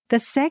The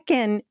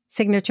second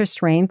signature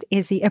strength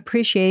is the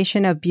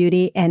appreciation of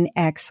beauty and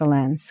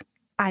excellence.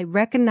 I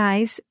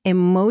recognize,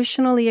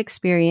 emotionally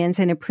experience,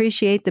 and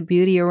appreciate the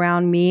beauty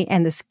around me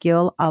and the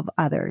skill of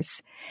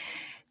others.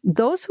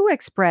 Those who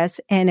express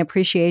an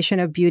appreciation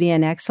of beauty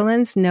and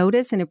excellence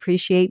notice and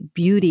appreciate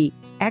beauty,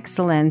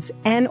 excellence,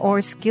 and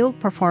or skilled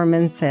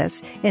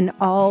performances in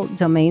all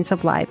domains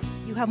of life.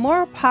 You have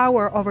more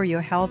power over your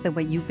health than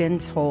what you've been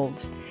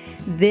told.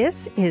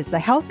 This is the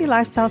Healthy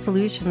Lifestyle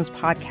Solutions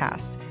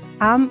podcast.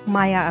 I'm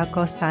Maya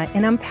Acosta,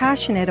 and I'm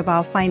passionate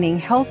about finding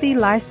healthy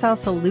lifestyle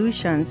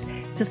solutions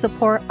to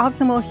support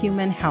optimal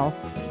human health.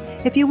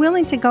 If you're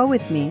willing to go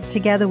with me,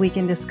 together we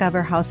can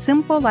discover how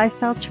simple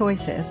lifestyle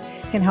choices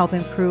can help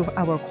improve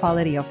our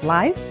quality of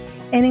life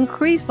and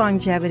increase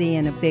longevity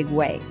in a big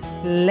way.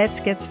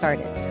 Let's get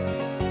started.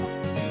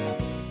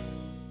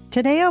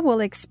 Today, I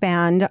will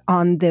expand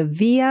on the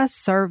VIA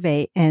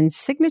survey and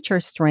signature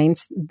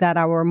strengths that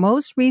our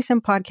most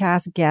recent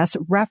podcast guest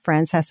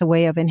referenced as a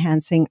way of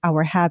enhancing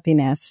our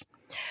happiness.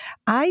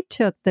 I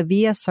took the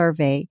VIA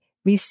survey,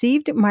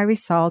 received my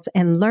results,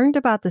 and learned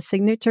about the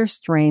signature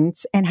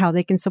strengths and how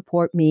they can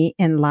support me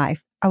in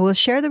life. I will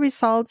share the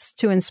results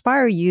to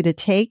inspire you to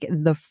take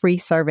the free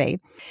survey.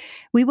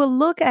 We will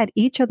look at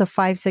each of the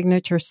 5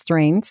 signature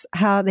strengths,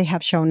 how they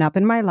have shown up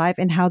in my life,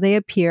 and how they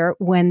appear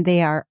when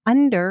they are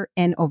under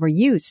and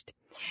overused.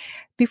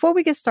 Before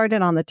we get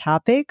started on the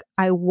topic,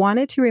 I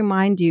wanted to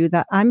remind you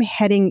that I'm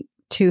heading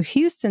to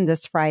Houston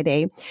this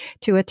Friday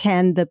to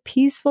attend the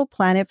Peaceful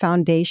Planet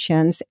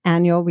Foundation's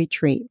annual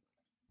retreat.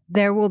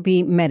 There will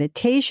be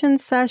meditation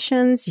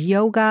sessions,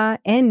 yoga,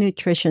 and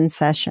nutrition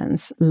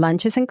sessions.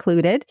 Lunch is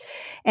included,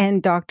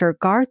 and Dr.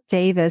 Garth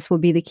Davis will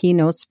be the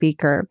keynote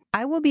speaker.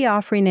 I will be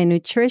offering a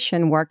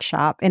nutrition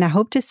workshop, and I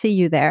hope to see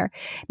you there.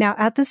 Now,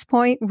 at this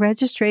point,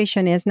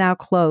 registration is now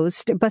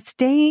closed, but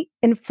stay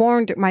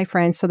informed, my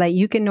friends, so that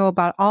you can know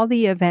about all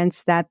the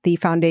events that the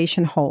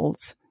foundation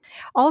holds.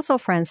 Also,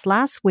 friends,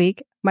 last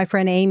week, my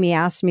friend Amy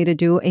asked me to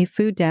do a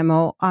food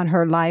demo on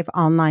her live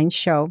online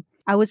show.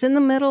 I was in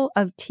the middle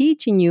of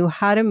teaching you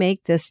how to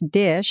make this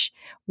dish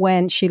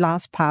when she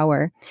lost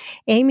power.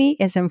 Amy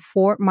is in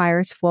Fort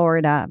Myers,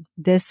 Florida.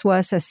 This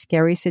was a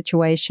scary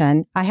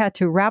situation. I had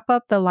to wrap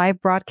up the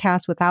live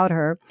broadcast without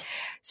her.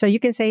 So you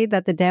can say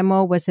that the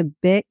demo was a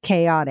bit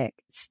chaotic.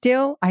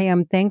 Still, I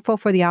am thankful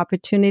for the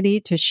opportunity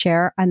to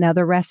share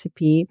another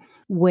recipe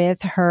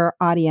with her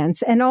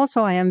audience. And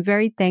also, I am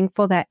very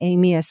thankful that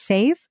Amy is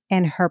safe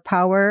and her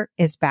power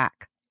is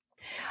back.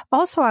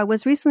 Also, I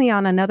was recently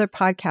on another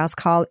podcast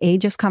called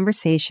Ages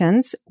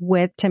Conversations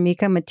with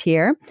Tamika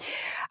Mateer.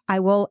 I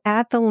will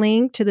add the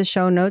link to the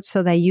show notes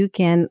so that you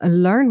can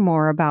learn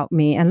more about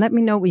me and let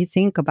me know what you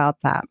think about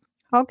that.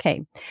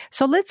 Okay,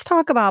 so let's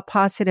talk about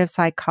positive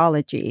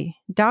psychology.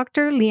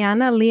 Dr.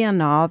 Liana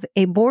Leonov,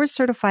 a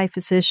board-certified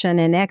physician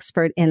and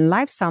expert in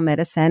lifestyle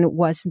medicine,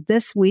 was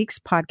this week's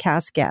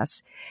podcast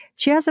guest.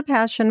 She has a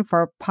passion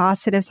for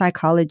positive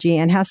psychology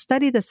and has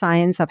studied the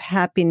science of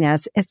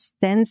happiness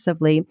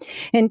extensively,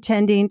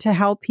 intending to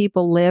help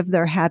people live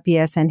their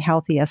happiest and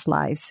healthiest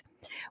lives.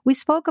 We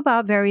spoke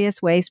about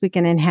various ways we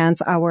can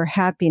enhance our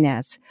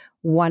happiness.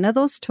 One of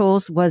those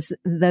tools was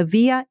the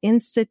VIA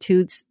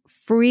Institute's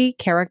free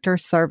character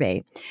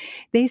survey.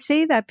 They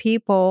say that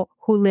people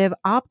who live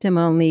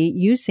optimally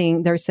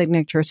using their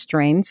signature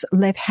strengths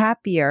live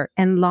happier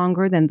and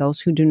longer than those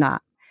who do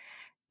not.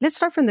 Let's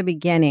start from the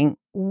beginning.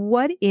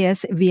 What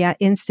is VIA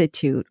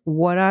Institute?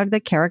 What are the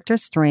character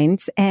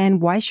strengths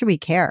and why should we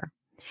care?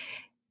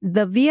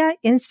 The VIA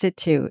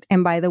Institute,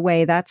 and by the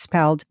way, that's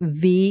spelled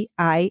VIA.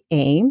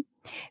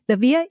 The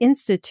VIA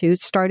Institute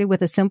started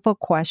with a simple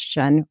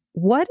question: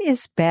 what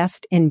is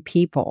best in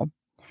people?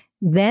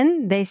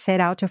 Then they set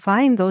out to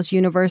find those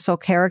universal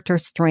character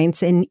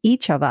strengths in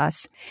each of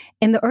us.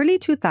 In the early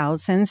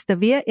 2000s, the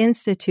VIA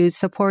Institute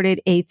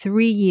supported a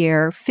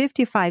 3-year,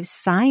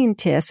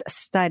 55-scientist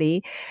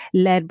study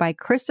led by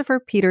Christopher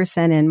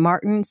Peterson and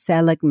Martin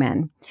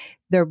Seligman.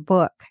 Their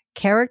book,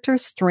 Character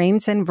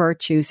Strengths and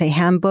Virtues, a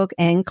Handbook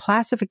and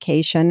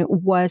Classification,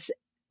 was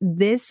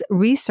this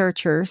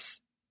research's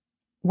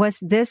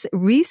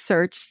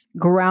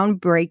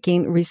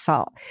groundbreaking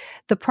result.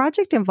 The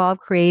project involved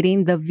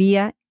creating the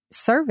VIA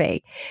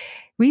survey.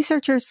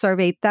 Researchers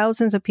surveyed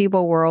thousands of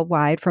people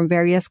worldwide from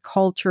various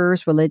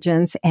cultures,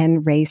 religions,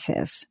 and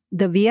races.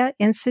 The VIA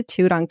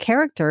Institute on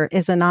Character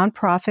is a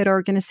nonprofit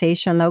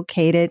organization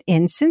located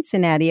in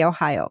Cincinnati,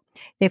 Ohio.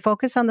 They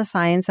focus on the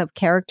science of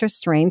character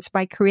strengths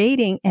by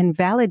creating and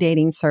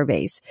validating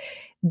surveys.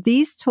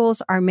 These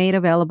tools are made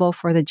available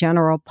for the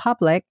general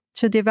public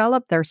to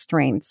develop their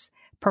strengths.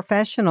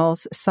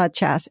 Professionals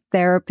such as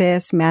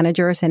therapists,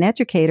 managers, and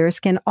educators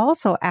can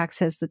also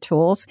access the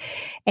tools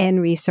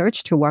and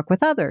research to work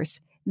with others.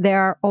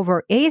 There are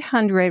over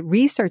 800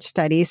 research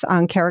studies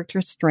on character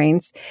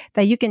strengths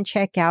that you can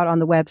check out on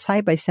the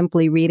website by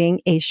simply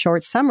reading a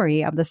short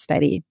summary of the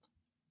study.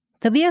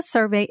 The VIA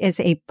survey is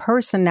a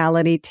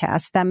personality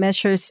test that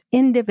measures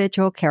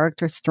individual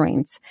character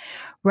strengths.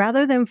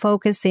 Rather than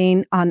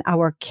focusing on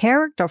our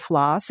character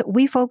flaws,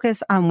 we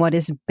focus on what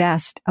is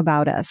best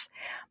about us.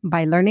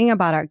 By learning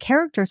about our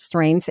character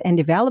strengths and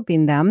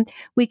developing them,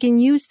 we can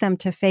use them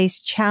to face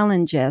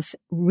challenges,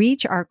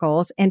 reach our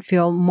goals, and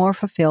feel more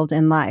fulfilled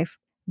in life.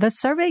 The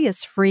survey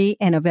is free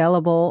and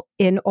available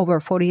in over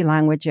 40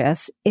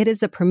 languages. It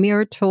is a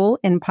premier tool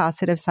in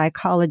positive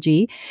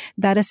psychology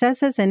that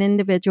assesses an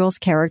individual's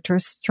character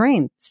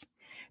strengths.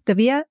 The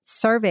VIA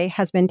survey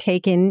has been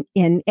taken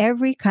in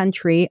every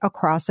country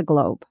across the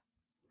globe.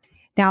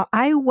 Now,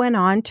 I went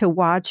on to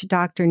watch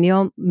Dr.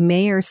 Neil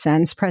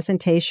Meyerson's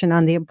presentation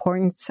on the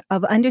importance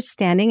of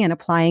understanding and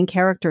applying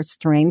character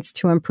strengths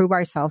to improve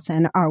ourselves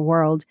and our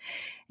world.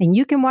 And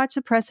you can watch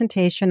the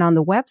presentation on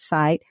the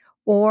website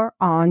or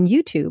on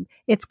YouTube.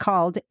 It's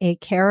called A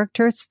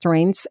Character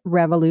Strengths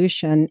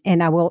Revolution,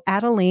 and I will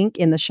add a link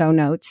in the show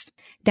notes.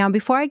 Now,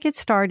 before I get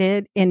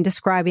started in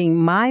describing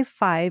my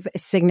 5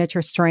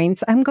 signature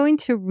strengths, I'm going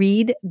to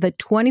read the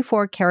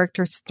 24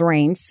 character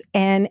strengths.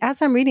 And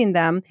as I'm reading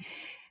them,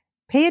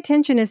 pay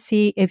attention to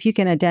see if you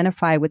can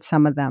identify with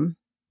some of them.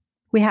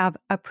 We have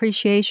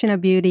appreciation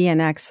of beauty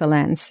and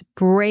excellence,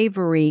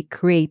 bravery,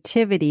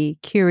 creativity,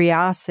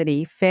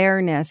 curiosity,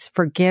 fairness,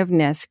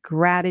 forgiveness,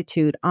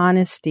 gratitude,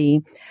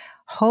 honesty,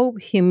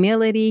 hope,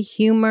 humility,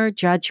 humor,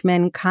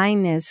 judgment,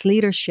 kindness,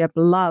 leadership,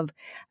 love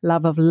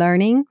of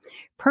learning,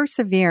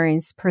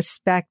 perseverance,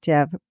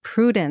 perspective,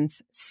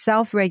 prudence,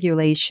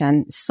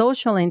 self-regulation,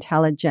 social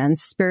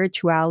intelligence,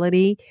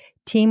 spirituality,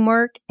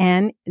 teamwork,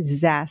 and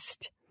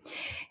zest.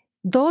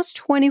 Those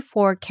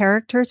 24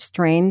 character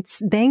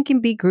strengths then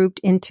can be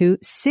grouped into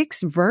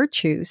 6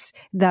 virtues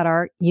that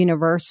are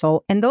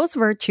universal. And those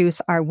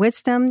virtues are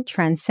wisdom,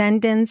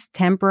 transcendence,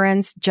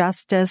 temperance,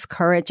 justice,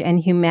 courage, and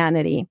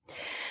humanity.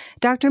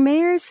 Dr.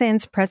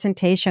 Meyerson's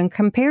presentation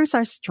compares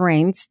our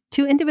strengths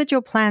to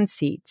individual plant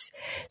seeds.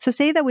 So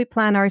say that we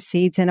plant our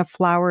seeds in a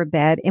flower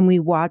bed and we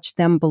watch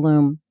them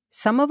bloom.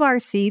 Some of our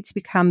seeds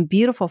become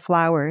beautiful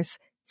flowers.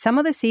 Some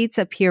of the seeds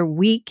appear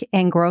weak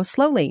and grow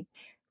slowly.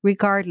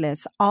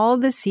 Regardless, all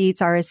the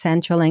seeds are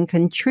essential and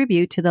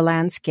contribute to the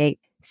landscape.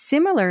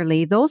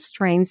 Similarly, those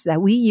strengths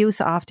that we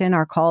use often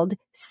are called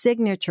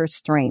signature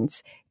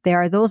strengths. They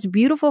are those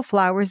beautiful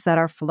flowers that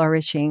are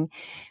flourishing.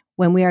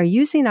 When we are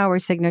using our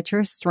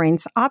signature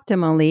strengths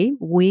optimally,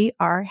 we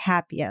are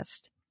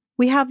happiest.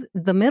 We have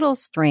the middle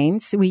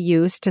strengths we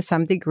use to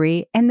some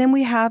degree, and then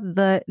we have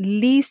the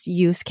least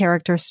used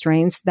character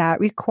strengths that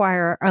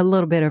require a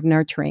little bit of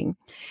nurturing.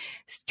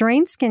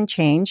 Strengths can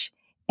change,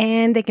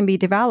 and they can be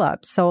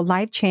developed. So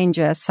life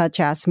changes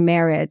such as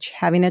marriage,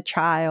 having a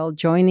child,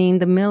 joining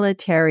the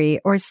military,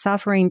 or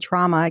suffering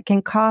trauma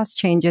can cause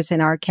changes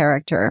in our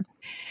character.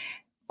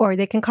 Or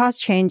they can cause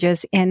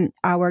changes in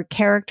our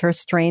character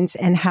strengths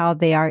and how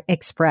they are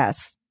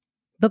expressed.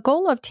 The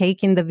goal of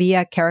taking the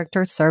VIA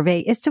character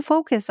survey is to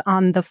focus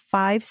on the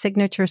 5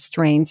 signature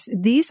strengths.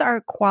 These are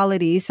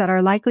qualities that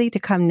are likely to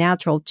come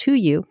natural to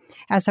you.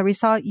 As a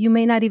result, you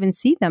may not even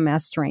see them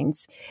as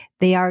strengths.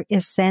 They are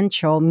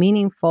essential,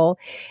 meaningful,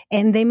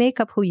 and they make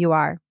up who you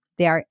are.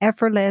 They are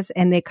effortless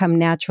and they come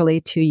naturally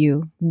to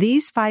you.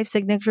 These 5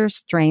 signature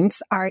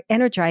strengths are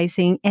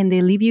energizing and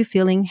they leave you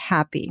feeling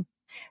happy.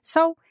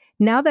 So,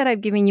 now that I've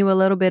given you a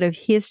little bit of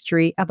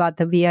history about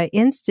the VIA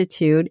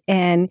Institute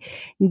and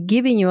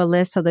giving you a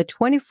list of the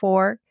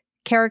 24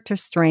 character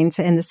strengths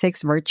and the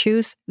 6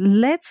 virtues,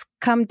 let's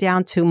come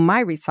down to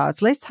my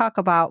results. Let's talk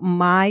about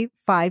my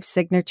 5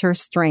 signature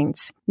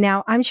strengths.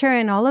 Now, I'm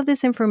sharing all of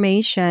this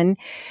information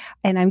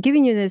and I'm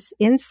giving you this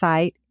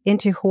insight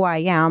into who I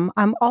am.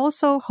 I'm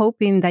also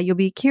hoping that you'll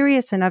be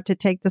curious enough to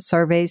take the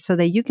survey so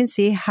that you can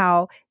see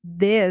how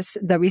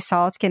the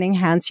results can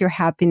enhance your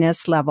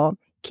happiness level.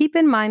 Keep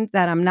in mind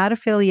that I'm not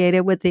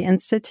affiliated with the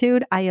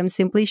Institute. I am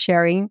simply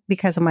sharing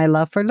because of my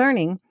love for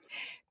learning.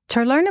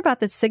 To learn about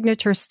the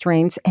signature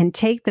strengths and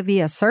take the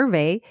VIA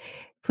survey,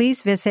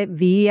 please visit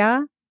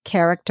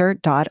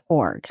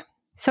viacharacter.org.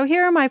 So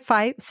here are my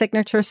 5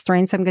 signature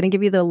strengths. I'm going to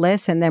give you the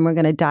list and then we're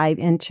going to dive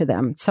into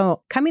them.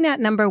 So coming at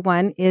number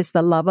 1 is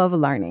the love of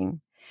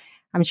learning.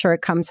 I'm sure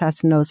it comes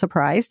as no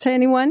surprise to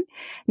anyone.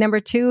 Number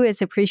 2 is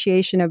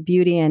appreciation of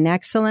beauty and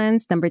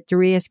excellence. Number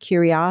 3 is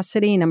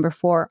curiosity. Number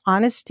 4,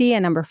 honesty.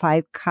 And number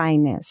 5,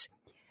 kindness.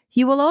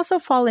 You will also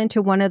fall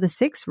into one of the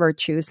 6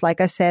 virtues. Like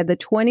I said, the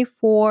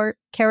 24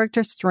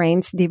 character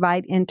strengths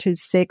divide into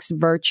 6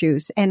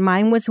 virtues, and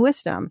mine was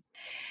wisdom.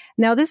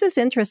 Now, this is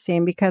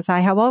interesting because I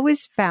have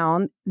always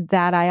found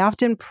that I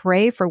often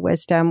pray for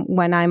wisdom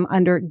when I'm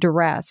under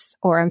duress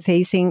or I'm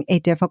facing a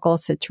difficult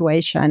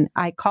situation.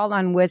 I call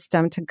on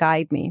wisdom to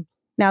guide me.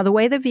 Now, the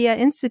way the VIA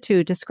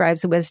Institute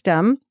describes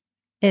wisdom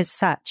is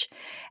such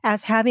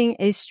as having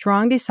a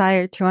strong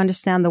desire to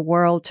understand the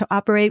world, to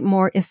operate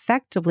more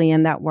effectively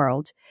in that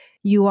world.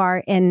 You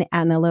are an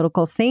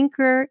analytical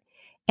thinker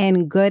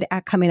and good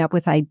at coming up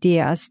with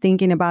ideas,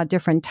 thinking about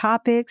different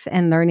topics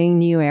and learning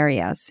new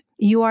areas.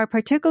 You are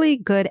particularly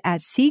good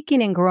at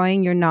seeking and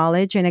growing your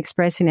knowledge and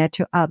expressing it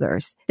to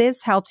others.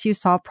 This helps you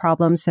solve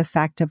problems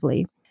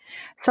effectively.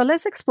 So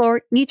let's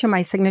explore each of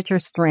my signature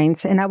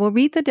strengths, and I will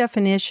read the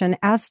definition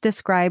as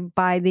described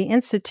by the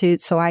Institute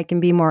so I can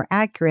be more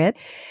accurate.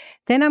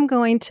 Then I'm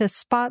going to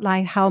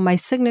spotlight how my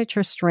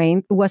signature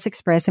strength was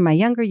expressed in my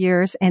younger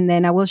years, and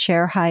then I will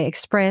share how I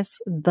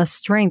express the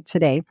strength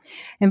today.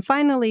 And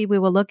finally, we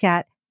will look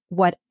at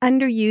what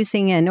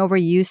underusing and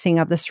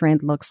overusing of the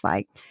strength looks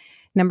like.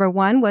 Number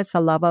one was the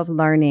love of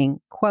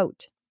learning.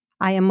 Quote,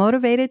 I am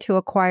motivated to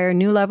acquire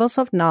new levels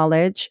of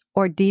knowledge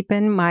or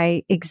deepen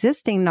my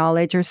existing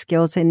knowledge or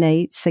skills in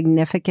a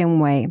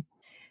significant way.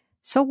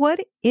 So what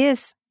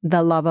is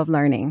the love of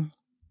learning?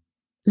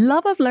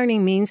 Love of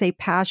learning means a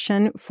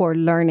passion for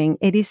learning,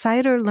 a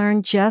desire to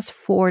learn just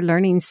for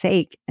learning's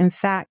sake. In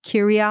fact,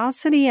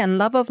 curiosity and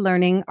love of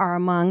learning are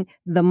among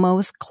the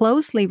most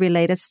closely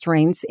related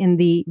strengths in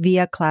the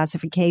VIA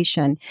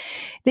classification.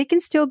 They can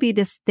still be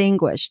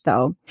distinguished,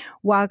 though.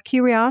 While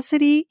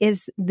curiosity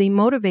is the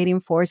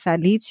motivating force that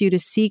leads you to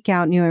seek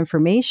out new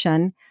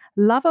information,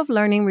 love of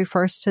learning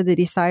refers to the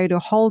desire to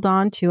hold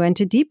on to and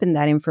to deepen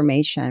that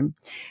information.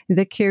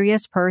 The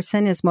curious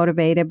person is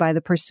motivated by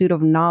the pursuit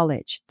of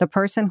knowledge. The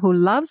person who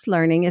loves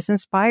learning is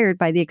inspired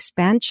by the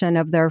expansion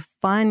of their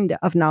fund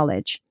of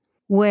knowledge.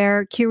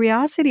 Where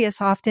curiosity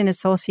is often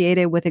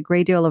associated with a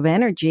great deal of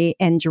energy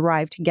and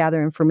drive to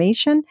gather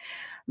information,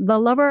 the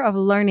lover of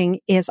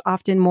learning is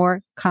often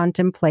more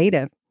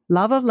contemplative.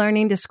 Love of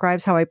learning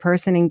describes how a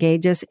person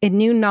engages in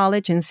new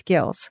knowledge and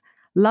skills.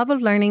 Love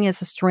of learning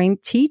is a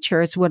strength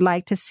teachers would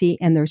like to see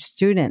in their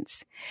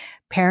students.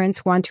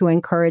 Parents want to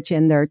encourage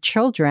in their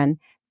children.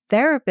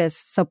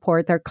 Therapists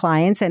support their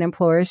clients, and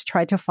employers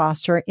try to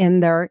foster in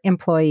their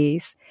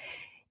employees.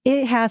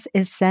 It has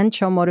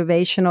essential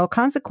motivational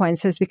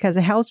consequences because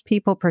it helps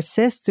people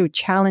persist through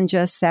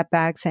challenges,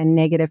 setbacks, and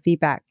negative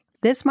feedback.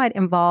 This might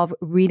involve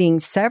reading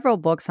several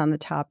books on the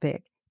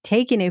topic,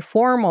 taking a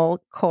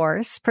formal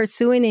course,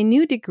 pursuing a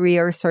new degree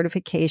or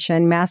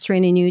certification,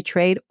 mastering a new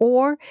trade,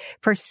 or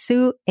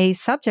pursue a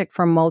subject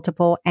from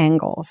multiple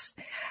angles.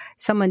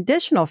 Some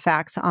additional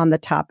facts on the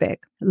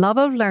topic. Love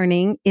of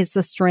learning is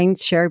the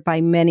strength shared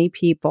by many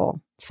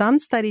people. Some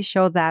studies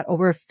show that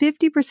over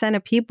 50%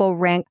 of people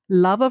rank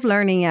love of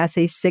learning as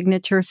a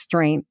signature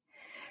strength.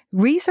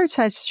 Research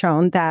has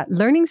shown that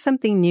learning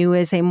something new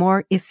is a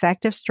more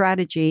effective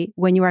strategy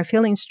when you are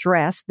feeling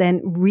stressed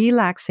than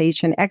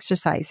relaxation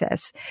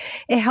exercises.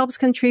 It helps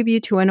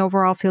contribute to an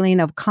overall feeling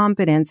of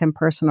confidence and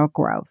personal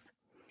growth.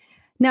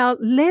 Now,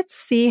 let's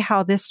see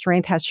how this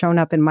strength has shown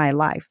up in my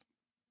life.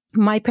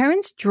 My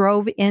parents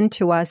drove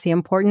into us the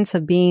importance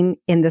of being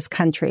in this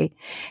country.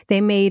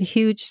 They made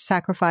huge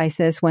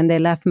sacrifices when they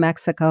left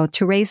Mexico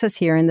to raise us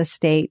here in the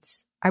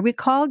States. I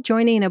recall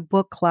joining a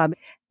book club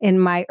in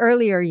my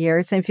earlier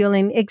years and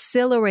feeling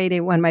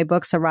exhilarated when my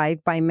books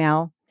arrived by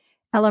mail.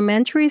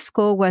 Elementary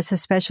school was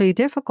especially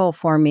difficult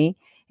for me.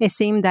 It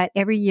seemed that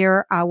every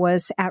year I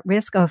was at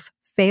risk of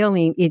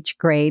failing each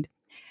grade.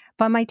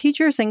 But my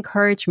teachers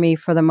encouraged me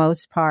for the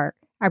most part.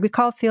 I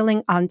recall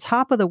feeling on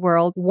top of the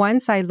world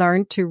once I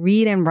learned to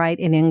read and write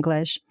in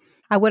English.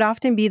 I would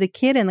often be the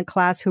kid in the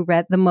class who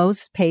read the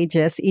most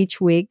pages each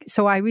week,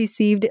 so I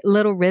received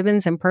little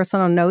ribbons and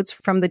personal notes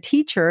from the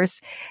teachers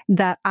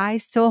that I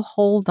still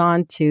hold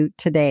on to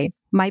today.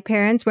 My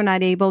parents were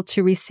not able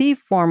to receive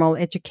formal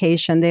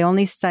education. They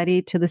only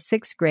studied to the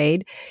 6th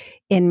grade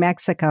in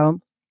Mexico.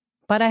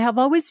 But I have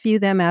always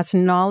viewed them as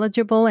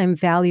knowledgeable and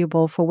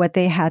valuable for what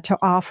they had to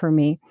offer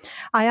me.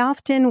 I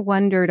often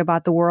wondered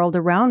about the world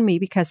around me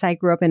because I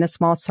grew up in a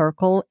small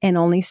circle and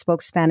only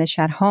spoke Spanish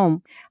at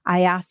home.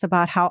 I asked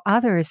about how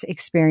others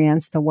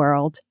experienced the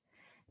world.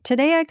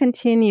 Today, I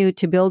continue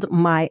to build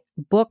my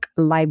book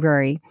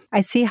library. I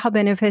see how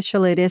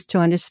beneficial it is to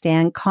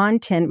understand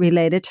content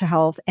related to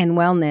health and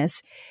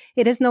wellness.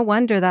 It is no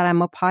wonder that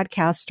I'm a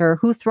podcaster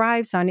who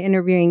thrives on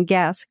interviewing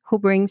guests who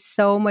bring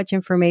so much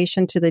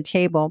information to the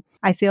table.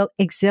 I feel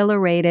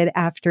exhilarated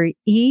after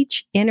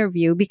each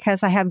interview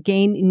because I have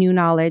gained new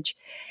knowledge.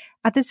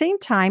 At the same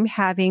time,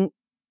 having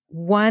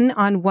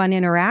one-on-one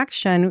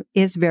interaction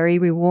is very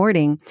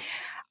rewarding.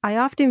 I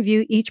often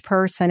view each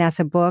person as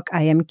a book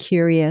I am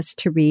curious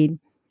to read.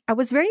 I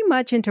was very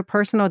much into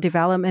personal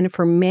development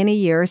for many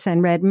years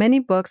and read many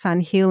books on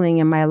healing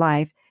in my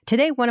life.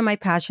 Today, one of my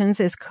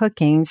passions is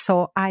cooking,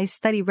 so I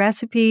study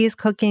recipes,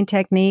 cooking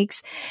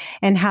techniques,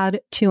 and how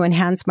to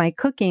enhance my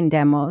cooking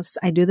demos.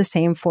 I do the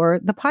same for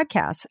the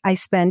podcast. I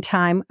spend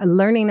time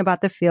learning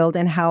about the field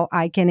and how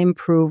I can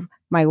improve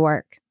my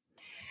work.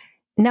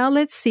 Now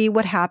let's see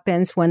what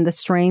happens when the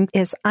strength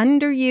is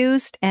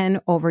underused and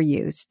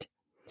overused.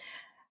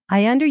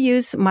 I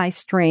underuse my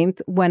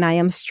strength when I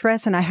am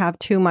stressed and I have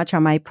too much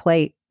on my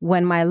plate.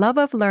 When my love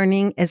of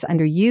learning is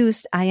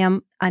underused, I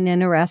am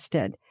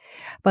uninterested.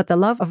 But the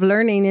love of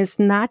learning is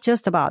not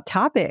just about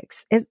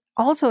topics. It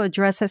also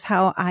addresses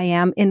how I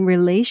am in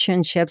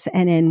relationships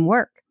and in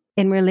work.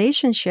 In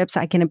relationships,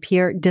 I can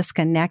appear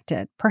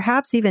disconnected,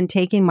 perhaps even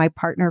taking my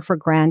partner for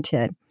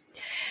granted.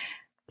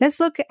 Let's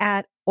look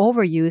at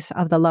overuse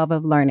of the love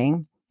of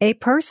learning. A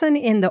person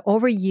in the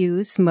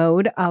overuse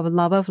mode of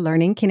love of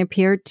learning can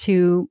appear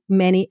to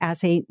many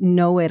as a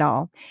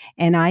know-it-all,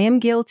 and I am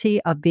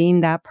guilty of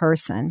being that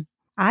person.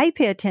 I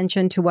pay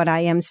attention to what I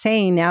am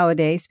saying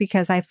nowadays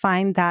because I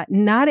find that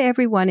not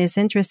everyone is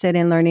interested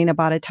in learning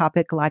about a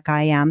topic like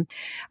I am.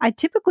 I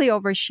typically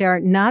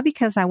overshare not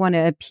because I want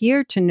to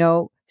appear to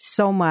know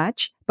so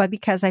much, but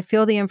because I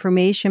feel the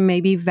information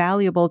may be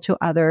valuable to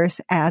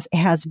others as it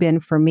has been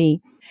for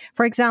me.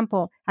 For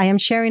example, I am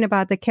sharing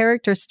about the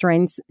character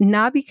strengths,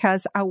 not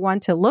because I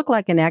want to look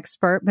like an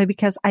expert, but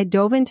because I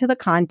dove into the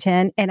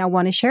content and I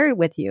want to share it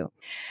with you.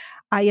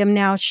 I am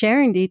now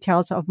sharing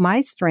details of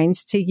my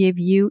strengths to give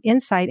you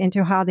insight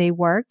into how they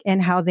work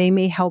and how they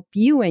may help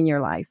you in your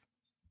life.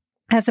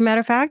 As a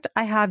matter of fact,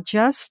 I have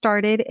just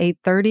started a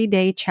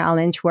 30-day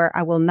challenge where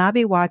I will not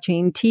be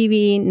watching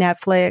TV,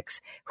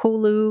 Netflix,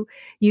 Hulu,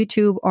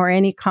 YouTube, or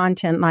any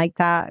content like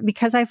that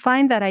because I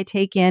find that I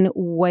take in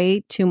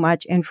way too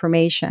much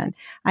information.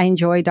 I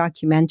enjoy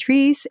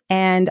documentaries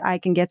and I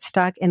can get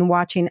stuck in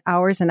watching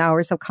hours and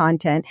hours of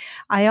content.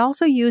 I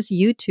also use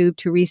YouTube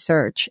to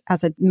research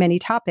many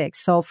topics.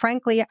 So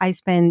frankly, I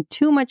spend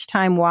too much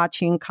time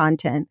watching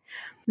content.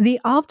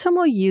 The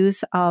optimal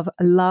use of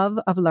love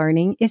of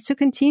learning is to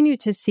continue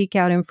to seek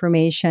out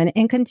information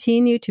and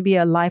continue to be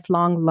a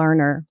lifelong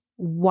learner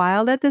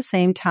while at the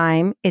same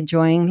time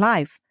enjoying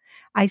life.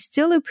 I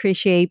still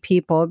appreciate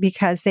people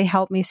because they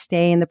help me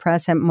stay in the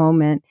present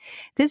moment.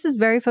 This is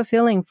very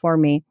fulfilling for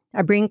me.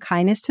 I bring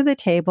kindness to the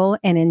table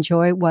and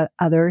enjoy what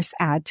others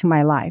add to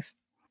my life.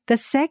 The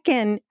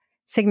second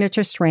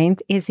signature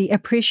strength is the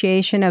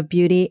appreciation of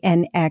beauty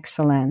and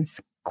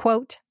excellence.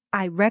 Quote,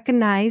 I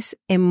recognize,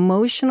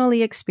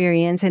 emotionally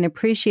experience, and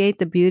appreciate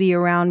the beauty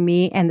around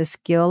me and the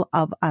skill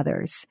of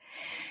others.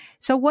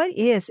 So what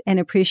is an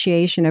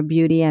appreciation of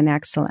beauty and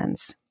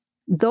excellence?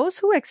 Those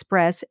who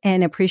express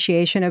an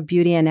appreciation of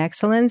beauty and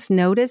excellence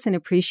notice and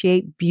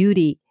appreciate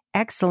beauty,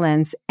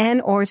 excellence,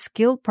 and or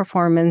skilled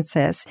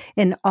performances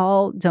in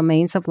all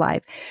domains of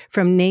life,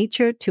 from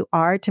nature to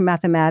art to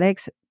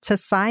mathematics to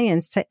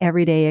science to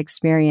everyday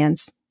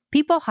experience.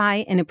 People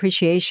high in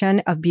appreciation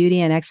of beauty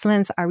and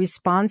excellence are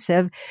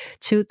responsive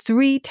to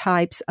three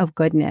types of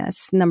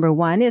goodness. Number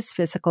one is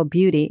physical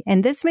beauty,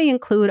 and this may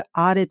include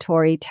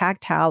auditory,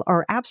 tactile,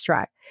 or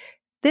abstract.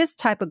 This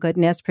type of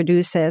goodness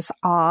produces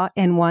awe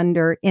and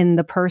wonder in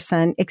the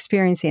person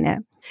experiencing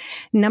it.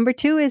 Number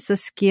two is the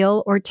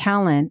skill or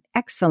talent,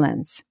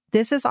 excellence.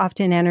 This is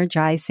often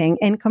energizing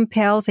and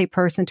compels a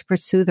person to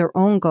pursue their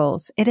own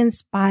goals. It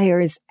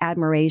inspires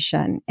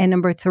admiration. And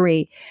number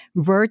three,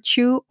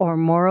 virtue or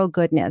moral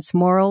goodness,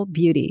 moral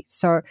beauty.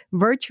 So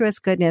virtuous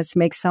goodness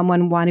makes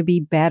someone want to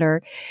be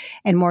better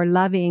and more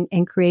loving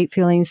and create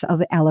feelings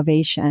of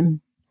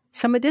elevation.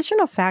 Some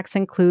additional facts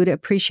include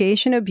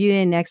appreciation of beauty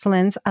and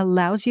excellence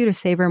allows you to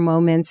savor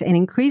moments and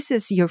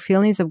increases your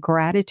feelings of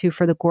gratitude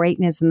for the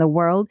greatness in the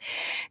world.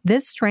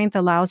 This strength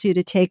allows you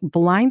to take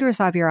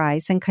blinders off your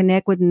eyes and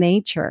connect with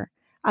nature,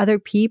 other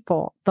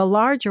people, the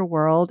larger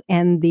world,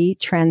 and the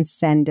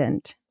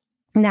transcendent.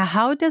 Now,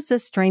 how does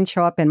this strength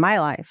show up in my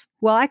life?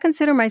 Well, I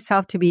consider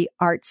myself to be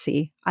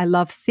artsy. I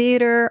love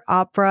theater,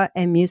 opera,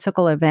 and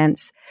musical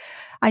events.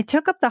 I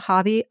took up the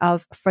hobby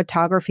of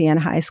photography in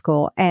high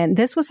school, and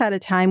this was at a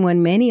time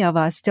when many of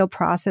us still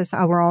processed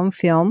our own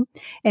film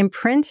and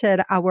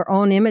printed our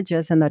own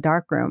images in the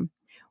darkroom.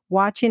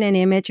 Watching an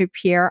image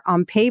appear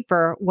on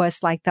paper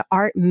was like the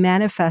art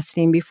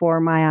manifesting before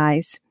my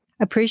eyes.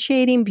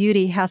 Appreciating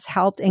beauty has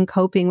helped in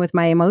coping with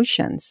my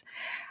emotions.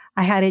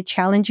 I had a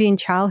challenging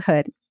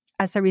childhood.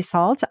 As a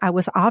result, I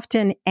was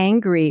often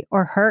angry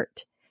or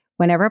hurt.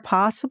 Whenever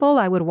possible,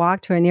 I would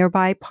walk to a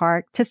nearby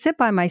park to sit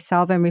by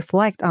myself and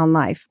reflect on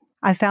life.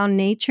 I found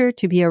nature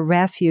to be a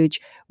refuge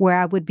where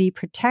I would be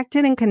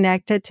protected and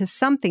connected to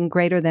something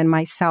greater than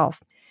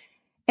myself.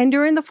 And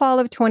during the fall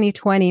of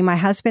 2020, my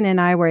husband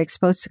and I were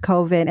exposed to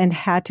COVID and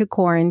had to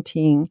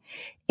quarantine.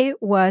 It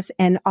was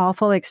an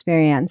awful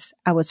experience.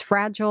 I was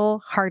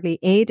fragile, hardly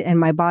ate, and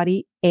my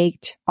body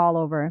ached all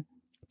over.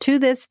 To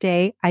this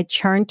day, I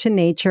turn to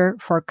nature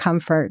for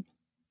comfort.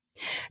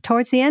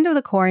 Towards the end of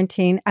the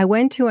quarantine, I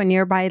went to a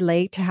nearby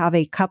lake to have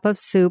a cup of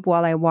soup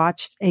while I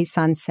watched a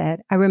sunset.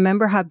 I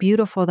remember how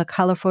beautiful the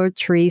colorful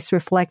trees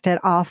reflected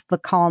off the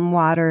calm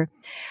water.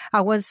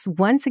 I was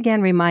once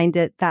again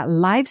reminded that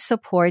life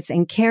supports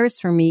and cares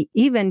for me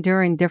even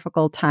during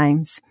difficult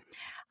times.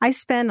 I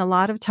spend a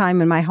lot of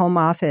time in my home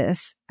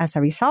office. As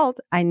a result,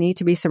 I need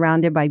to be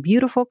surrounded by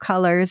beautiful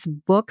colors,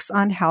 books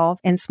on health,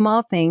 and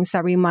small things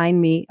that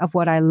remind me of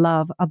what I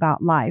love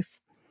about life.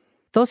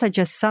 Those are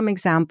just some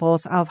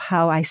examples of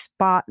how I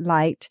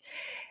spotlight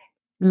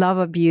love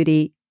of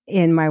beauty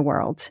in my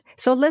world.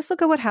 So let's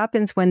look at what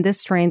happens when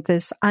this strength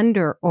is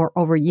under or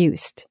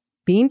overused.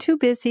 Being too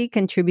busy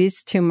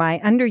contributes to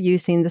my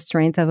underusing the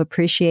strength of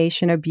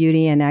appreciation of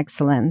beauty and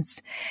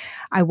excellence.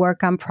 I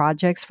work on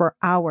projects for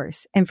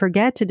hours and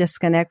forget to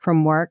disconnect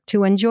from work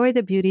to enjoy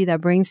the beauty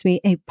that brings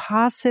me a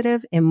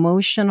positive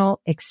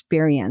emotional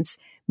experience.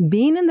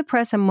 Being in the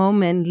present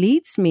moment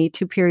leads me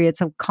to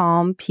periods of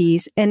calm,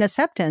 peace, and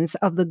acceptance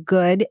of the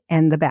good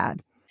and the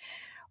bad.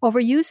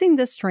 Overusing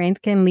this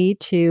strength can lead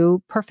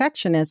to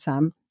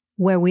perfectionism,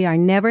 where we are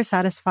never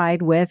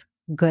satisfied with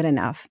good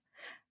enough.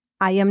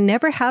 I am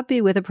never happy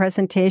with a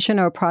presentation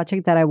or a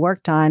project that I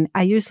worked on.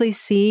 I usually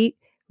see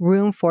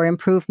room for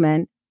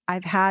improvement.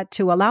 I've had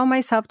to allow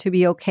myself to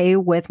be okay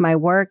with my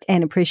work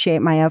and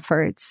appreciate my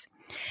efforts.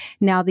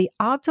 Now, the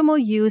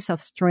optimal use of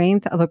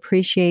strength of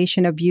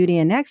appreciation of beauty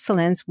and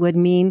excellence would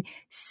mean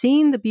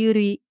seeing the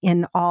beauty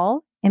in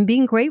all and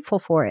being grateful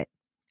for it.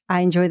 I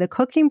enjoy the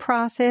cooking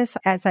process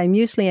as I'm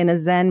usually in a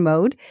Zen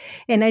mode,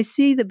 and I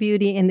see the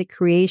beauty in the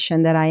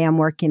creation that I am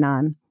working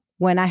on.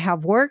 When I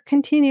have worked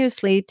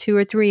continuously 2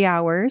 or 3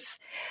 hours,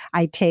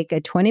 I take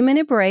a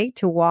 20-minute break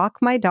to walk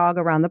my dog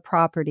around the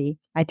property.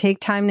 I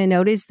take time to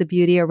notice the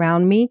beauty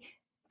around me.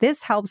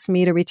 This helps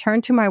me to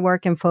return to my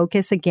work and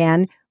focus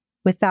again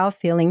without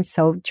feeling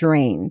so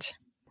drained.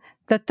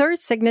 The third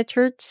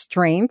signature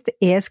strength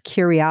is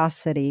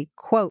curiosity.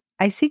 Quote,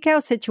 I seek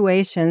out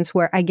situations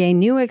where I gain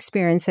new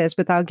experiences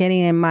without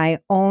getting in my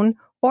own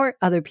or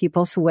other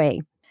people's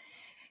way.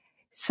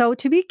 So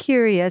to be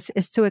curious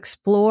is to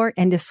explore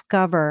and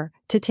discover,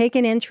 to take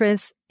an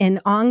interest in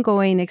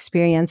ongoing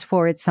experience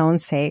for its own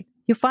sake.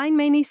 You find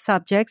many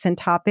subjects and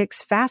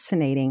topics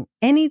fascinating.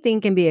 Anything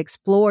can be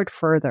explored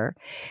further.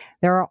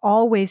 There are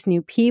always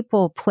new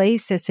people,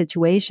 places,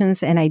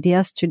 situations, and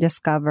ideas to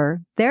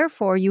discover.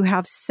 Therefore, you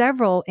have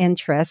several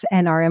interests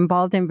and are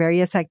involved in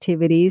various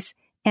activities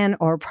and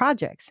or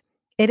projects.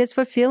 It is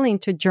fulfilling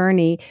to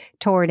journey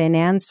toward an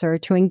answer,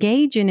 to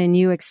engage in a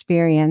new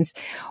experience,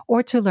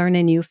 or to learn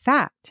a new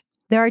fact.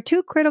 There are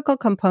two critical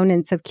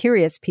components of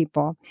curious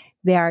people.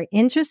 They are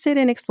interested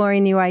in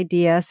exploring new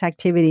ideas,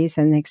 activities,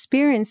 and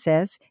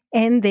experiences,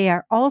 and they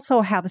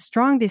also have a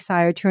strong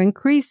desire to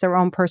increase their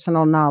own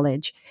personal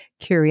knowledge.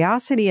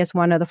 Curiosity is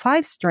one of the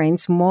 5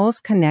 strengths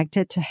most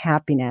connected to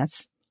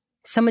happiness.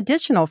 Some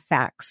additional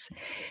facts.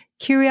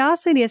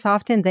 Curiosity is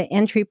often the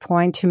entry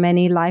point to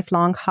many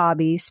lifelong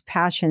hobbies,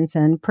 passions,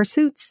 and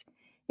pursuits.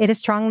 It is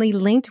strongly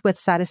linked with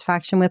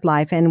satisfaction with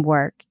life and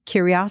work.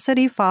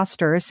 Curiosity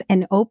fosters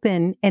an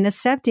open and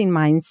accepting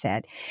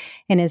mindset,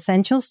 an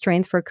essential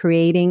strength for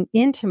creating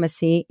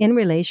intimacy in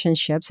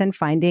relationships and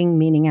finding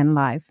meaning in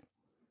life.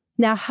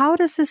 Now, how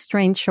does this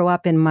strength show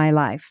up in my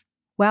life?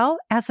 Well,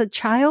 as a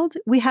child,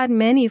 we had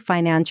many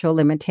financial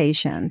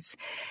limitations.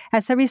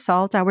 As a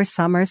result, our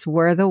summers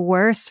were the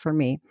worst for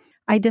me.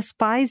 I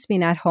despised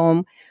being at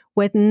home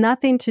with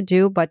nothing to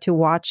do but to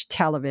watch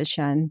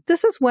television.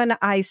 This is when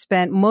I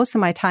spent most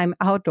of my time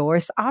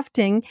outdoors,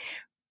 often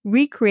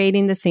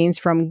recreating the scenes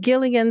from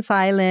Gilligan's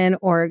Island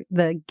or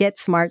the Get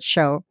Smart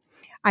show.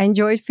 I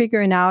enjoyed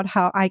figuring out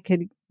how I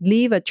could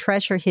leave a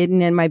treasure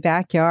hidden in my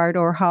backyard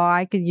or how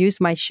I could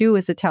use my shoe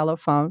as a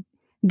telephone.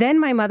 Then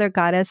my mother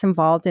got us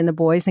involved in the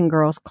Boys and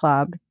Girls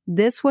Club.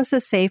 This was a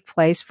safe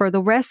place for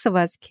the rest of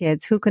us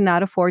kids who could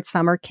not afford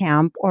summer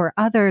camp or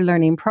other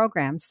learning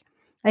programs.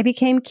 I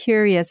became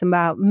curious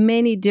about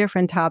many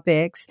different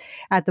topics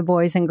at the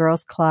Boys and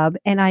Girls Club,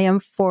 and I am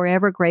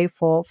forever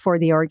grateful for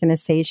the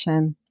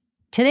organization.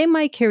 Today,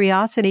 my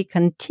curiosity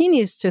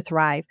continues to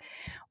thrive.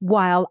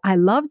 While I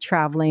love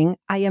traveling,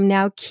 I am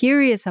now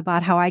curious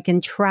about how I can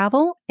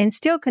travel and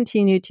still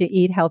continue to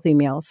eat healthy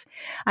meals.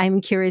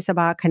 I'm curious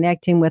about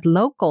connecting with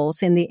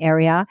locals in the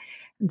area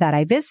that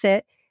I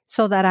visit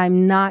so that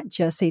I'm not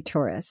just a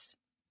tourist.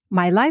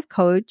 My life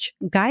coach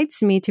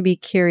guides me to be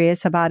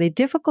curious about a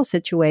difficult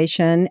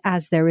situation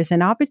as there is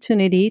an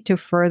opportunity to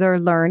further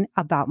learn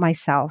about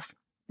myself.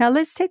 Now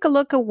let's take a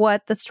look at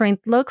what the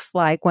strength looks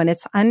like when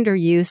it's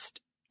underused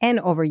and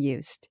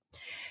overused.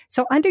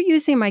 So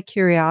underusing my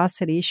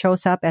curiosity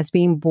shows up as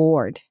being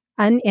bored,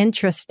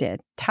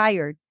 uninterested,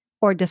 tired,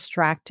 or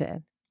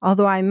distracted.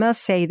 Although I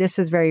must say this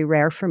is very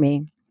rare for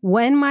me.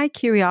 When my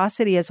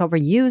curiosity is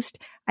overused,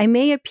 I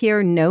may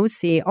appear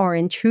nosy or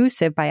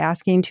intrusive by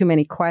asking too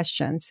many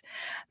questions.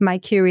 My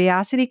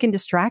curiosity can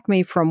distract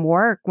me from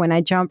work when I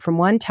jump from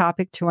one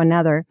topic to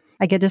another.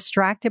 I get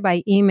distracted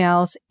by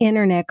emails,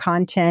 internet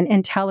content,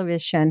 and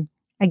television.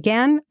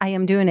 Again, I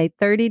am doing a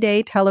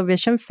 30-day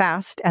television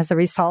fast as a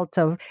result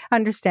of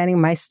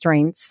understanding my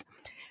strengths.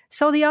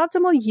 So the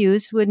optimal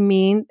use would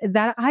mean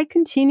that I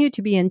continue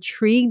to be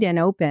intrigued and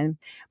open.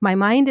 My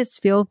mind is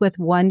filled with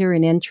wonder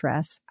and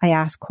interest. I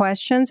ask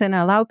questions and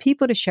allow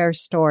people to share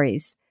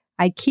stories.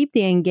 I keep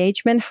the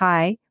engagement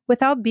high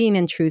without being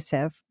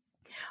intrusive.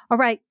 All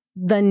right.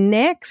 The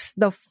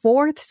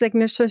 4th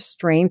signature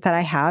strength that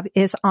I have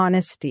is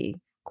honesty.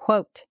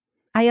 Quote,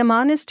 I am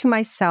honest to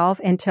myself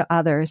and to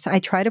others. I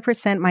try to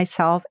present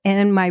myself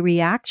and my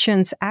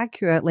reactions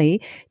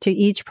accurately to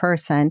each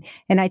person,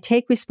 and I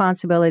take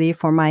responsibility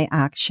for my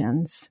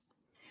actions.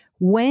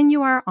 When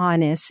you are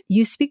honest,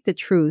 you speak the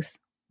truth.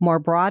 More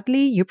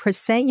broadly, you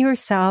present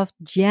yourself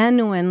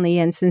genuinely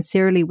and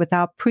sincerely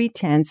without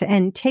pretense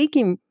and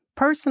taking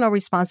personal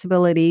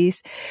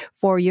responsibilities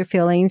for your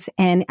feelings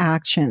and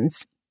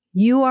actions.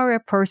 You are a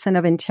person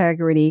of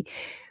integrity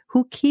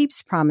who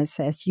keeps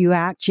promises. You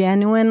act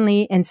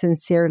genuinely and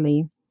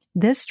sincerely.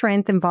 This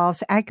strength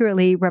involves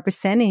accurately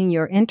representing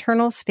your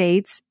internal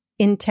states,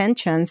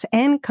 intentions,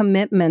 and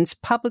commitments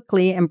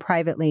publicly and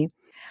privately.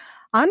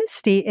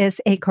 Honesty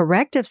is a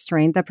corrective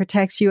strength that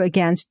protects you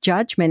against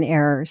judgment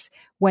errors.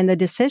 When the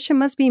decision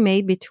must be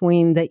made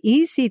between the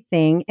easy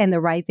thing and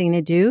the right thing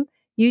to do,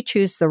 you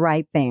choose the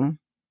right thing.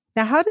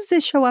 Now, how does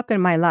this show up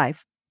in my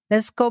life?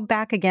 Let's go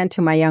back again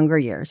to my younger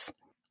years.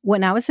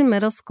 When I was in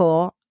middle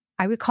school,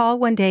 I recall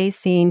one day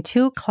seeing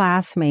two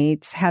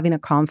classmates having a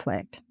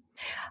conflict.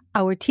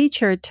 Our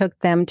teacher took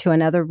them to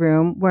another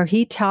room where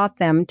he taught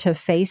them to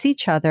face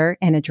each other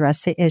and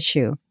address the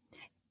issue.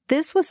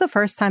 This was the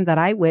first time that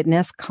I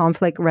witnessed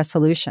conflict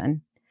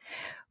resolution.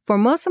 For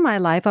most of my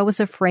life, I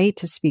was afraid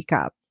to speak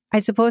up. I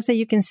suppose that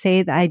you can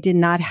say that I did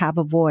not have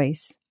a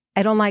voice.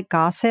 I don't like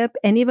gossip,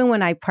 and even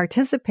when I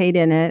participate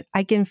in it,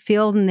 I can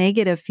feel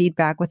negative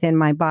feedback within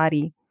my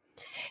body.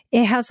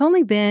 It has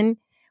only been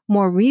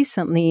more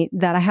recently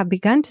that I have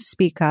begun to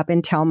speak up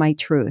and tell my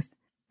truth.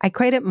 I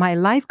credit my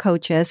life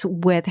coaches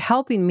with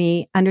helping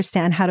me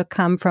understand how to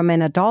come from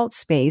an adult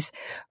space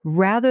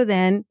rather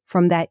than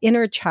from that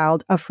inner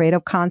child afraid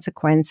of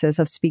consequences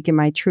of speaking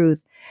my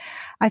truth.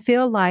 I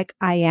feel like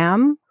I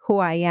am who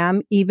I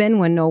am even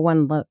when no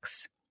one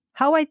looks.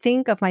 How I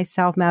think of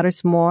myself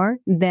matters more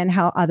than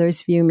how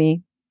others view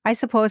me. I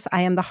suppose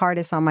I am the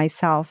hardest on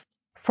myself.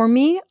 For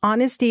me,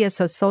 honesty is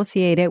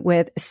associated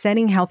with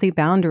setting healthy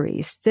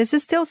boundaries. This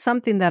is still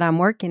something that I'm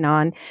working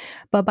on,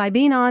 but by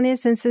being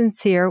honest and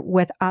sincere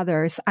with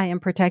others, I am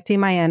protecting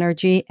my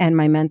energy and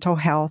my mental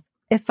health.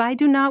 If I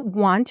do not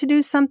want to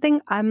do something,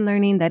 I'm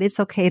learning that it's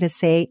okay to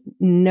say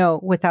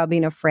no without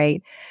being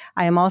afraid.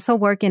 I am also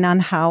working on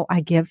how I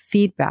give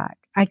feedback.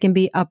 I can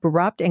be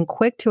abrupt and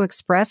quick to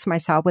express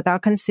myself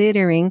without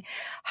considering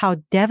how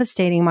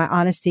devastating my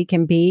honesty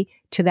can be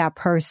to that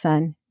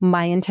person.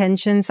 My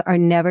intentions are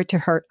never to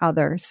hurt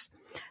others.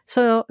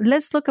 So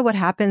let's look at what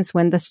happens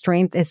when the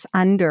strength is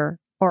under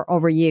or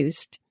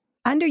overused.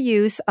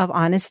 Underuse of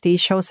honesty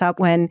shows up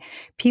when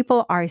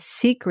people are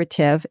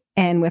secretive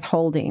and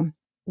withholding.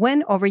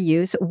 When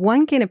overused,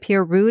 one can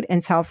appear rude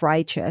and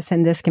self-righteous,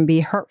 and this can be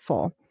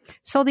hurtful.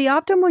 So the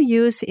optimal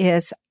use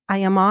is, I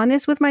am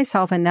honest with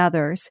myself and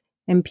others,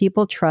 and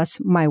people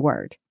trust my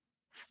word.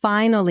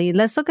 Finally,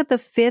 let's look at the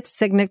fifth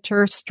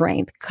signature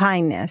strength,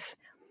 kindness.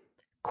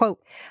 Quote,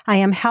 I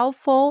am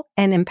helpful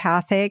and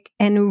empathic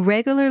and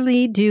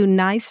regularly do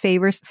nice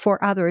favors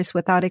for others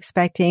without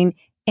expecting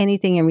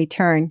anything in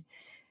return.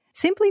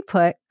 Simply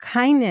put,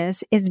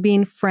 kindness is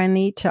being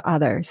friendly to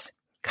others.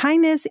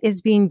 Kindness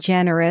is being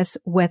generous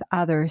with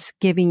others,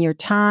 giving your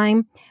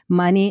time,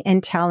 money,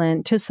 and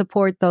talent to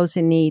support those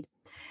in need.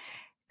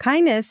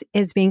 Kindness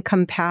is being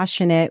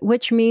compassionate,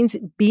 which means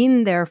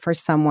being there for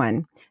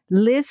someone,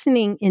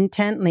 listening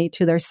intently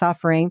to their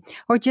suffering,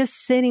 or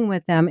just sitting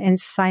with them and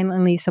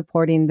silently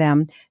supporting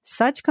them.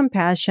 Such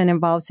compassion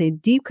involves a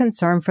deep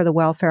concern for the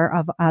welfare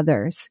of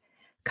others.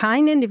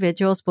 Kind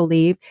individuals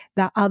believe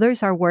that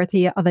others are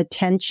worthy of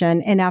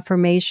attention and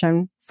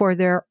affirmation for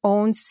their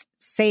own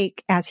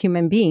sake as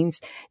human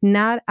beings,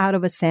 not out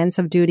of a sense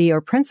of duty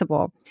or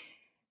principle.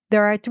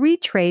 There are 3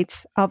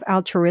 traits of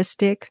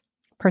altruistic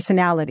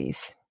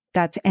personalities.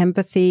 That's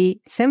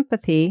empathy,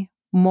 sympathy,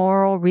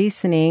 moral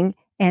reasoning,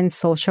 and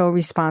social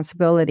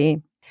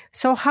responsibility.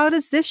 So how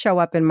does this show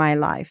up in my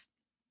life?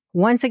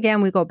 Once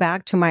again, we go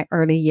back to my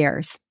early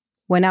years.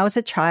 When I was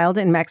a child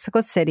in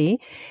Mexico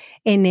City,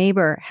 a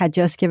neighbor had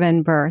just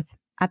given birth.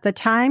 At the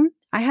time,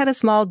 I had a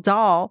small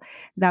doll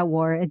that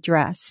wore a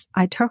dress.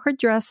 I took her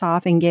dress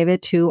off and gave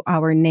it to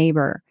our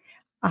neighbor.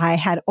 I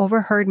had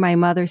overheard my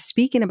mother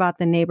speaking about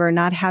the neighbor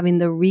not having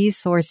the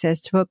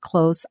resources to put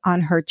clothes on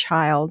her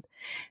child.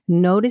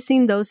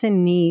 Noticing those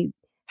in need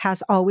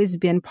has always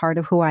been part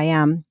of who I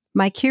am.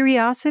 My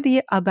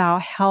curiosity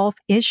about health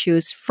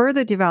issues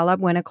further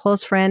developed when a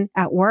close friend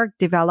at work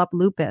developed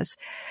lupus.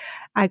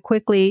 I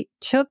quickly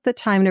took the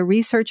time to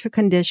research her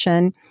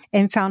condition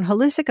and found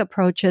holistic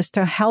approaches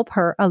to help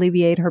her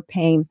alleviate her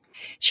pain.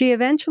 She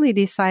eventually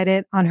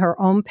decided on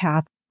her own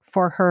path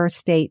for her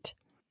state.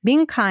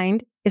 Being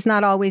kind is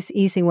not always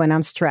easy when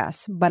I'm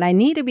stressed, but I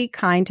need to be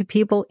kind to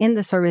people in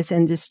the service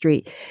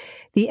industry.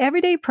 The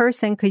everyday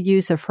person could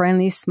use a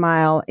friendly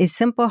smile, a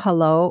simple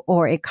hello,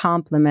 or a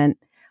compliment.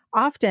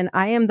 Often,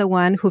 I am the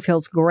one who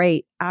feels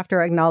great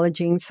after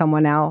acknowledging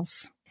someone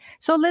else.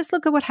 So let's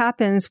look at what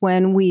happens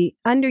when we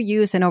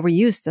underuse and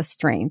overuse the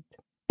strength.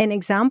 An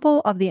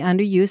example of the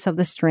underuse of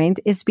the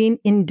strength is being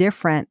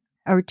indifferent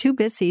or too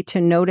busy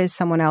to notice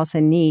someone else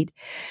in need.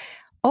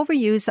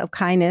 Overuse of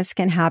kindness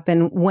can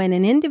happen when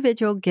an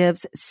individual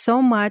gives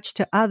so much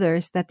to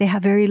others that they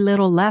have very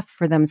little left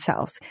for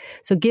themselves.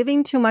 So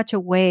giving too much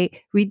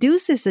away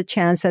reduces the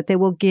chance that they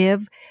will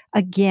give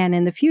again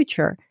in the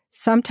future.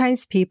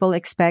 Sometimes people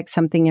expect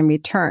something in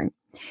return.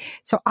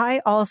 So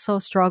I also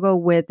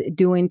struggle with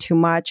doing too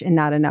much and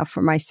not enough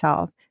for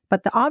myself.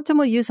 But the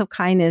optimal use of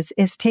kindness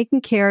is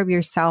taking care of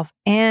yourself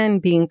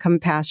and being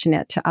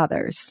compassionate to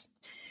others.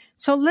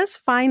 So let's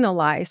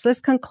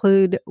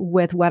conclude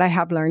with what I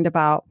have learned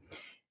about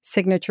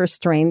signature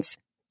strengths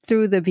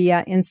through the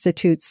VIA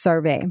Institute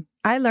survey.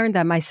 I learned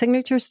that my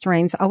signature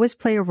strengths always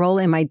play a role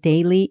in my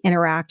daily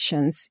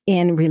interactions,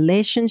 in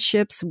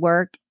relationships,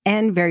 work,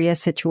 and various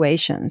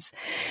situations.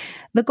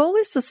 The goal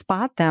is to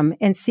spot them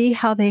and see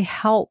how they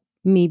help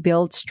me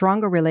build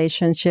stronger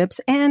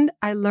relationships, and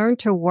I learn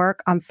to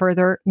work on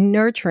further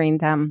nurturing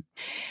them.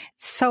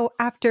 So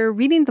after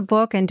reading the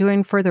book and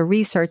doing further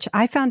research,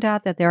 I found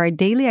out that there are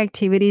daily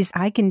activities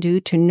I can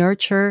do to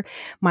nurture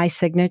my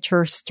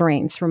signature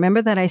strengths.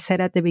 Remember that I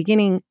said at the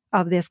beginning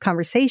of this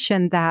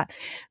conversation that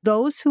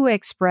those who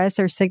express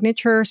their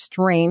signature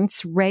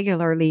strengths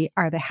regularly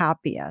are the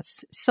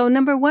happiest. So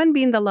number one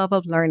being the love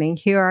of learning.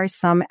 Here are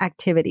some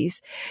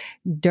activities.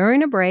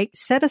 During a break,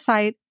 set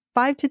aside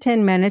 5 to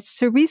 10 minutes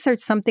to research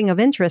something of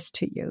interest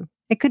to you.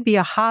 It could be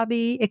a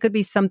hobby. It could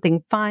be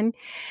something fun.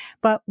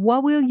 But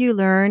what will you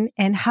learn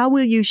and how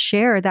will you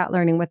share that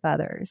learning with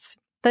others?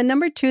 The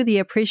number two, the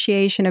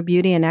appreciation of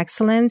beauty and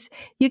excellence.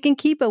 You can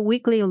keep a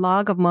weekly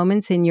log of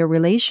moments in your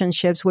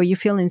relationships where you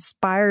feel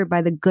inspired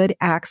by the good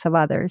acts of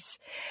others.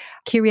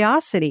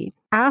 Curiosity.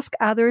 Ask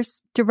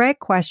others direct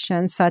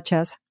questions such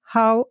as,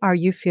 how are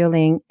you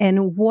feeling?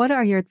 And what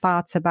are your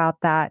thoughts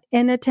about that?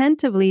 And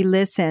attentively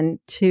listen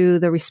to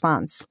the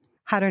response.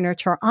 How to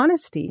nurture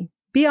honesty.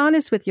 Be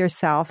honest with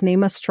yourself.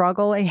 Name a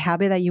struggle, a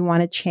habit that you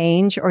want to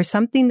change, or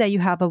something that you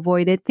have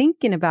avoided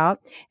thinking about,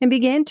 and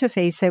begin to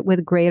face it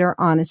with greater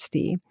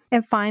honesty.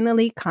 And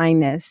finally,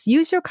 kindness.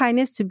 Use your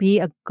kindness to be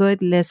a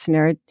good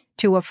listener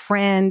to a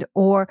friend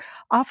or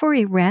offer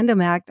a random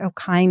act of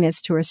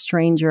kindness to a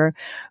stranger.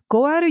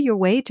 Go out of your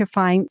way to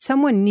find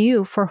someone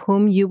new for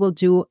whom you will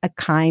do a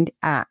kind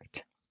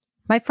act.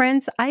 My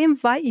friends, I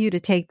invite you to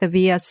take the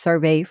VIA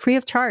survey free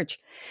of charge.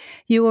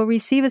 You will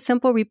receive a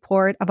simple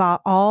report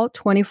about all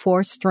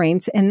 24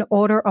 strengths in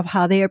order of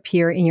how they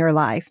appear in your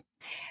life.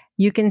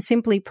 You can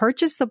simply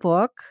purchase the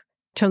book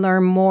to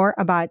learn more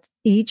about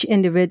each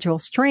individual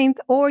strength,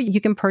 or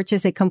you can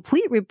purchase a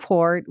complete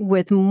report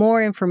with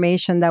more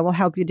information that will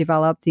help you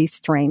develop these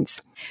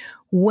strengths.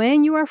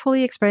 When you are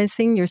fully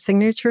expressing your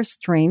signature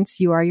strengths,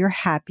 you are your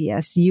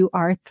happiest. You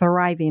are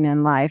thriving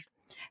in life.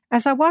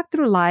 As I walk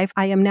through life,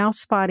 I am now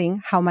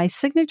spotting how my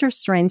signature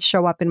strengths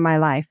show up in my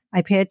life.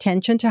 I pay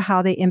attention to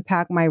how they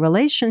impact my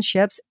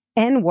relationships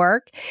and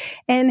work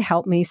and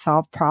help me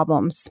solve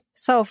problems.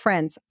 So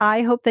friends,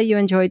 I hope that you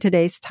enjoyed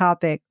today's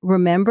topic.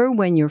 Remember,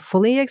 when you're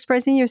fully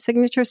expressing your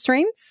signature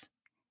strengths,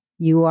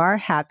 you are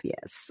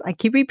happiest. I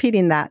keep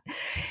repeating that.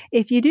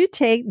 If you do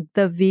take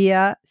the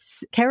VIA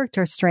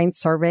character strength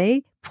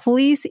survey,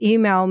 please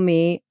email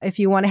me if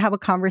you want to have a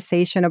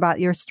conversation about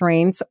your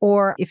strengths,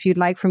 or if you'd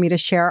like for me to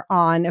share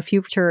on a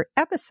future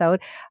episode.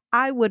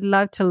 I would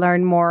love to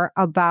learn more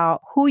about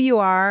who you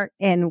are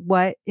and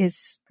what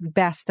is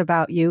best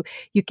about you.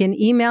 You can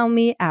email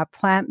me at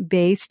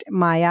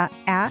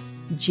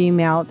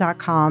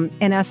plantbasedmaya@gmail.com.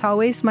 And as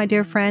always, my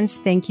dear friends,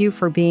 thank you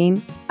for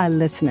being a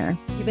listener.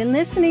 You've been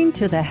listening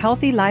to the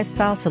Healthy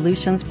Lifestyle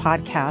Solutions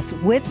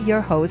podcast with your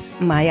host,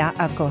 Maya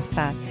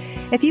Acosta.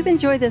 If you've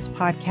enjoyed this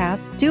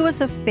podcast, do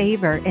us a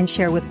favor and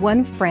share with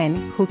one friend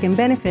who can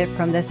benefit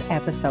from this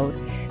episode.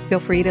 Feel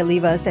free to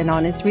leave us an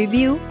honest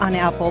review on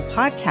Apple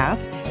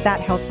Podcasts.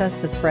 That helps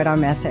us to spread our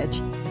message.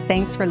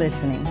 Thanks for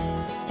listening.